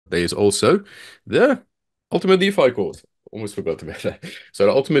there's also the Ultimate DeFi course. Almost forgot about that. So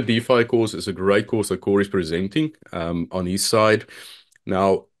the Ultimate DeFi course is a great course that Corey's presenting on his side.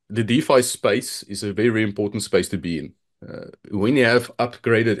 Now, the DeFi space is a very important space to be in. When you have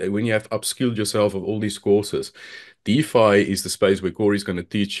upgraded, when you have upskilled yourself of all these courses, DeFi is the space where Corey's going to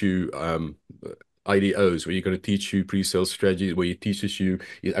teach you IDOs, where you're going to teach you pre-sale strategies, where he teaches you,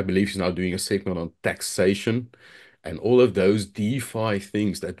 I believe he's now doing a segment on taxation and all of those DeFi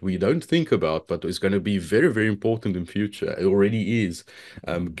things that we don't think about, but is going to be very, very important in future. It already is.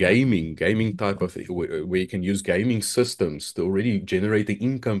 Gaming type of thing, where you can use gaming systems to already generate the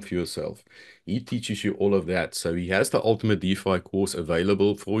income for yourself. He teaches you all of that. So he has the Ultimate DeFi course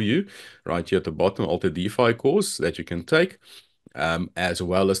available for you right here at the bottom, Ultimate DeFi course that you can take as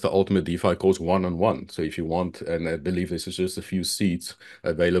well as the Ultimate DeFi course one-on-one. So if you want, and I believe this is just a few seats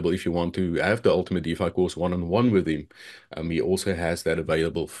available, if you want to have the Ultimate DeFi course one-on-one with him, he also has that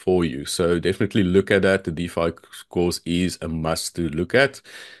available for you. So definitely look at that. The DeFi course is a must to look at.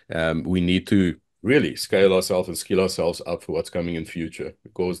 We need to really scale ourselves and skill ourselves up for what's coming in future,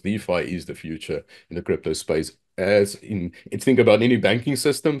 because DeFi is the future in the crypto space. As in, think about any banking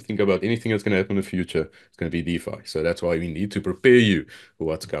system, think about anything that's going to happen in the future, it's going to be DeFi. So that's why we need to prepare you for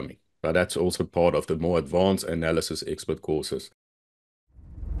what's coming. But that's also part of the more advanced analysis expert courses